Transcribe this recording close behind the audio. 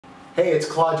Hey, it's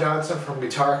Claude Johnson from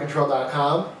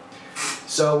GuitarControl.com.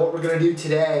 So what we're going to do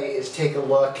today is take a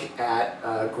look at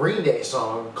a Green Day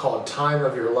song called Time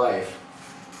of Your Life.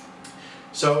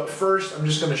 So first I'm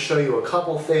just going to show you a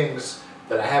couple things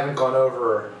that I haven't gone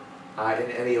over in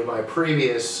any of my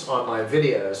previous online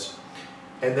videos,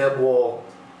 and then we'll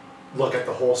look at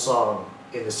the whole song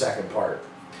in the second part.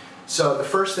 So the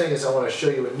first thing is I want to show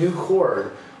you a new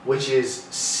chord, which is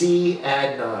C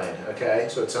add 9, okay?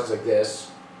 So it sounds like this.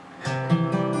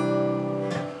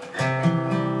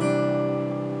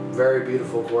 Very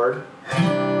beautiful chord.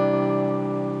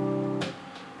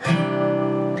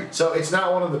 So it's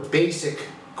not one of the basic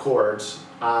chords,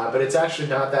 but it's actually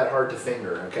not that hard to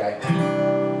finger, okay?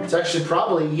 It's actually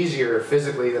probably easier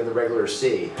physically than the regular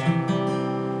C.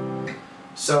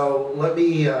 So let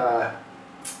me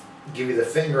give you the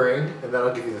fingering, and then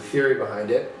I'll give you the theory behind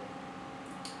it.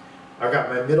 I've got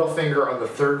my middle finger on the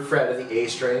 3rd fret of the A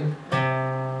string,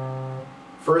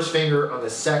 first finger on the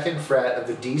 2nd fret of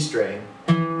the D string.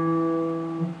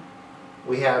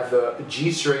 We have the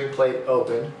G string played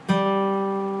open,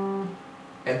 and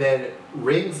then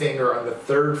ring finger on the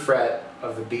 3rd fret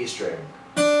of the B string.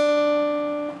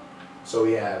 So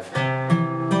we have,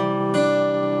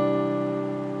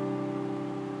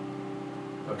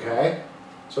 okay?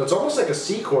 So it's almost like a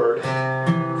C chord.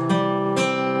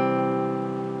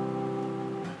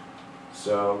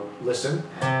 So listen.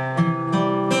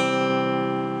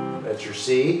 That's your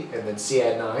C, and then C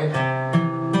add 9.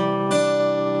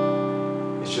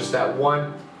 It's just that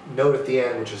one note at the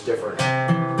end which is different.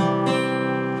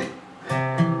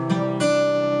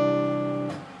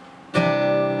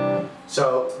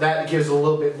 So that gives a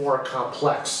little bit more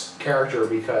complex character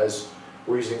because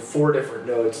we're using 4 different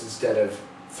notes instead of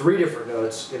 3 different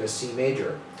notes in a C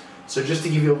major. So just to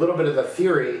give you a little bit of the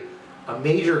theory, a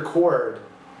major chord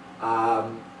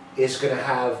is going to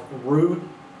have root,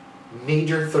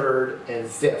 major 3rd, and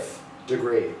 5th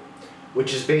degree,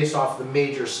 which is based off the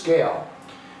major scale,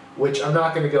 which I'm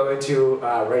not going to go into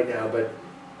right now, but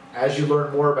as you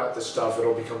learn more about this stuff,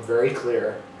 it'll become very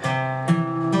clear.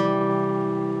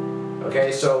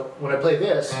 Okay, so when I play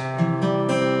this,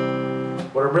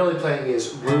 what I'm really playing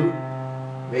is root,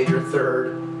 major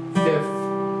 3rd,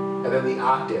 5th, and then the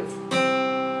octave.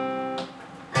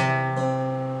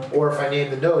 Or if I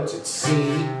name the notes, it's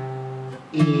C,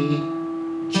 E,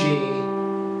 G,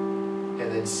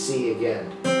 and then C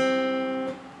again.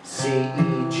 C,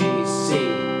 E, G, C.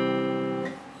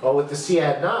 Well, with the C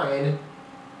add 9,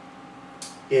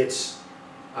 it's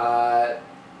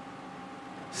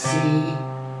C,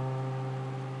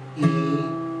 E,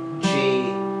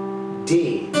 G,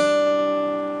 D.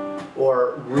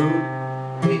 Or root,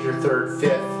 major 3rd,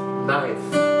 5th,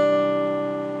 9th.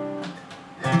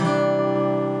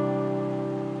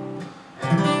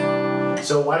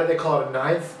 So why do they call it a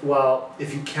 9th? Well,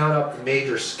 if you count up the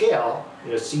major scale,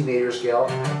 C major scale.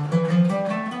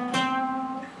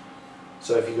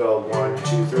 So if you go 1,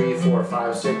 2, 3, 4,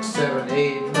 5, 6, 7,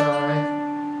 8,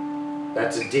 9,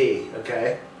 that's a D,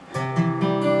 okay?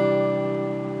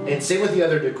 And same with the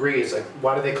other degrees. Like,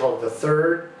 why do they call it the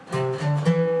 3rd?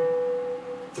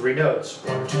 3 notes.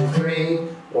 1, 2, 3,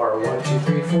 or 1, 2,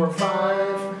 3, 4,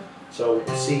 5. So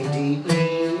C, D,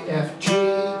 E, F, G.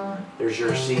 There's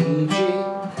your C, E, G.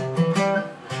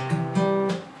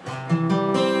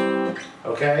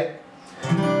 Okay?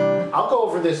 I'll go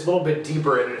over this a little bit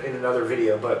deeper in another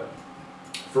video, but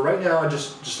for right now,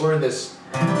 just learn this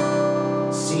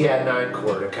C add 9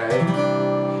 chord, okay?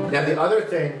 Now the other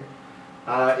thing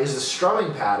is the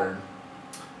strumming pattern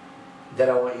that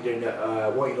I want you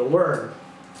to learn,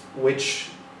 which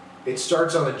it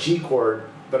starts on the G chord,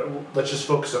 but let's just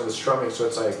focus on the strumming. So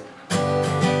it's like,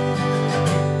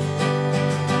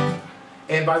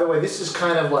 and by the way, this is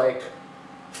kind of like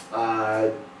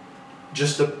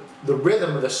just the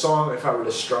rhythm of the song if I were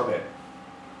to strum it.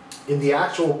 In the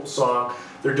actual song,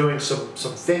 they're doing some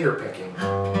finger picking,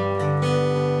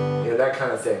 that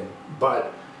kind of thing.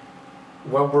 But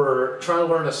when we're trying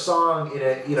to learn a song in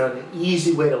an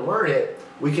easy way to learn it,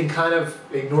 we can kind of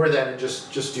ignore that and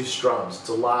just do strums. It's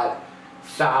a lot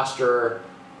faster,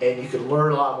 and you can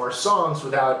learn a lot more songs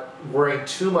without worrying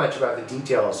too much about the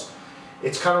details.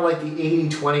 It's kind of like the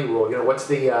 80-20 rule. What's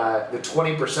the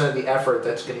 20% of the effort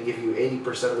that's going to give you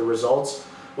 80% of the results?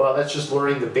 Well, that's just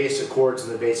learning the basic chords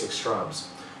and the basic strums.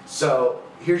 So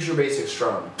here's your basic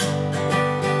strum.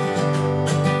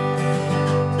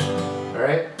 All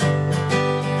right?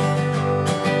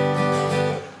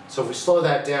 So if we slow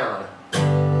that down,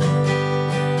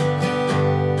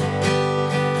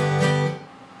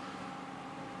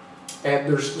 and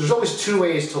there's always 2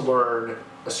 ways to learn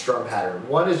a strum pattern.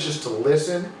 One is just to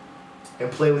listen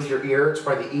and play with your ear. It's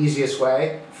probably the easiest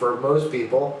way for most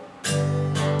people.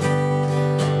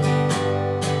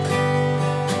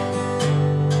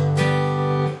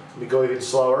 Let me go even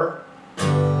slower.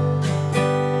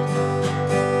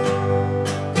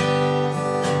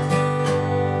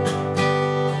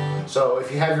 So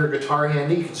if you have your guitar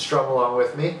handy, you can strum along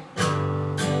with me.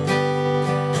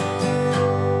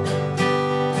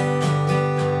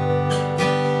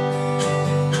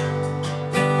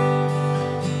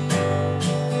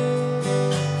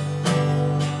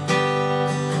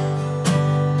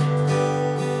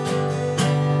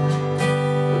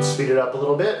 Let's speed it up a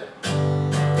little bit.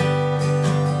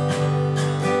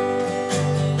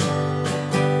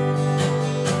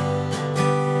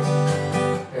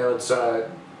 And let's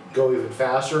go even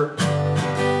faster.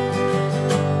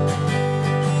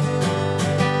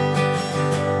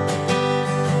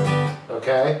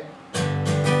 Okay.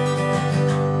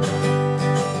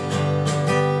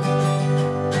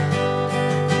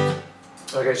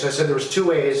 Okay, so I said there was two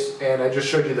ways, and I just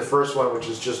showed you the first one, which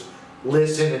is just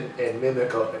listen and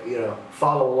mimic, you know,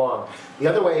 follow along. The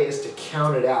other way is to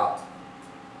count it out.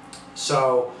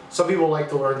 So some people like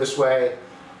to learn this way.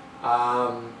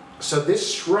 So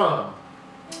this strum,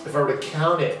 if I were to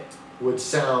count it, would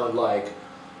sound like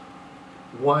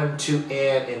 1, 2,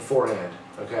 and 4 hand,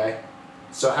 okay?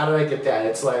 So how did I get that?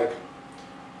 It's like,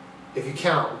 if you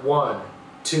count 1,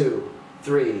 2,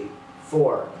 3,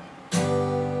 4, 2,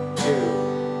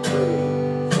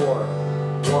 3, 4,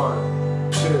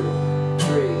 1, 2,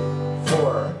 3,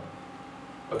 4,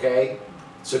 okay?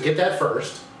 So get that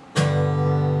first. 3,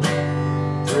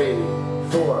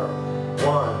 4,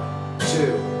 1,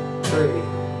 2, 3,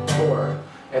 4.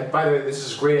 And by the way, this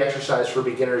is a great exercise for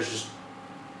beginners. Just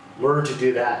learn to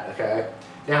do that, okay?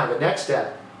 Now, the next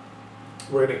step,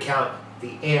 we're going to count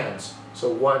the ands. So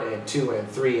 1 and 2 and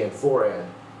 3 and 4 and.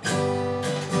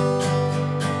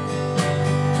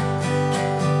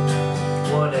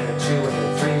 1 and 2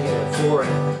 and 3 and 4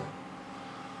 and.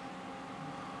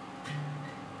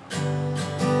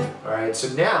 Alright, so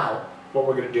now what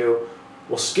we're going to do,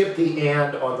 we'll skip the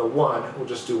and on the 1. We'll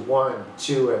just do 1,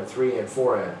 2, and 3 and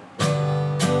 4 and.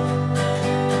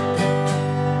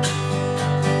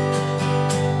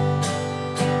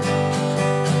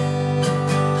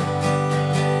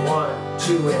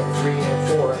 2 and 3 and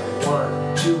 4 and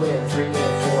 1, 2 and 3 and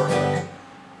 4 and.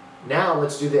 Now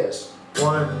let's do this.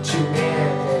 1, 2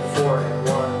 and 4 and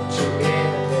 1, 2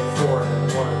 and 4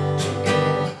 and 1, 2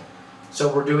 and.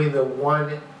 So we're doing the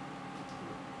 1,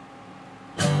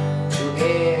 2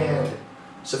 and.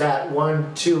 So that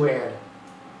 1, 2 and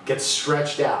gets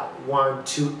stretched out. 1,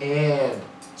 2 and.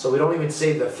 So we don't even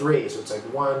say the 3. So it's like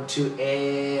 1, 2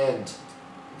 and.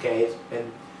 Okay,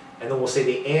 and then we'll say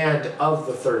the and of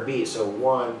the third beat. So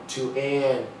 1, 2,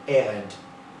 and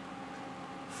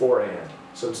 4 and.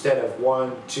 So instead of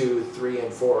 1, 2, 3,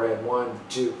 and 4 and 1,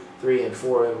 2, 3, and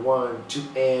 4 and 1, 2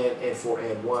 and 4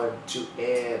 and 1, 2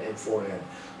 and 4 and.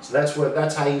 So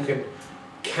that's how you can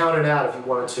count it out if you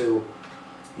wanted to,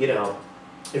 you know,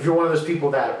 if you're one of those people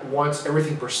that wants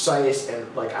everything precise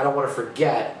and like I don't want to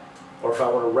forget, or if I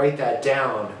want to write that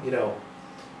down, you know,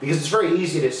 because it's very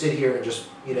easy to sit here and just,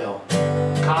 you know,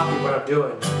 copy what I'm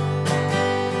doing.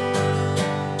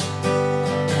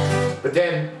 But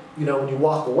then, you know, when you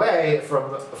walk away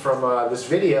from this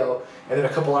video, and then a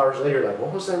couple hours later, you're like,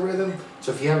 what was that rhythm?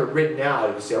 So if you have it written out,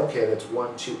 you can say, okay, that's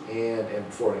 1, 2, and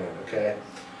 4 and, okay?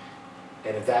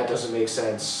 And if that doesn't make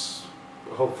sense,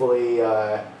 hopefully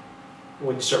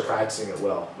when you start practicing it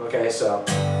will, okay? So,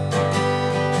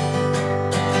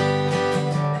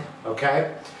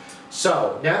 okay?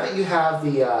 So now that you have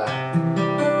the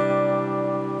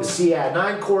C add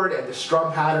 9 chord and the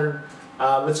strum pattern,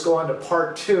 let's go on to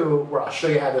part 2 where I'll show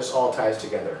you how this all ties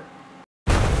together.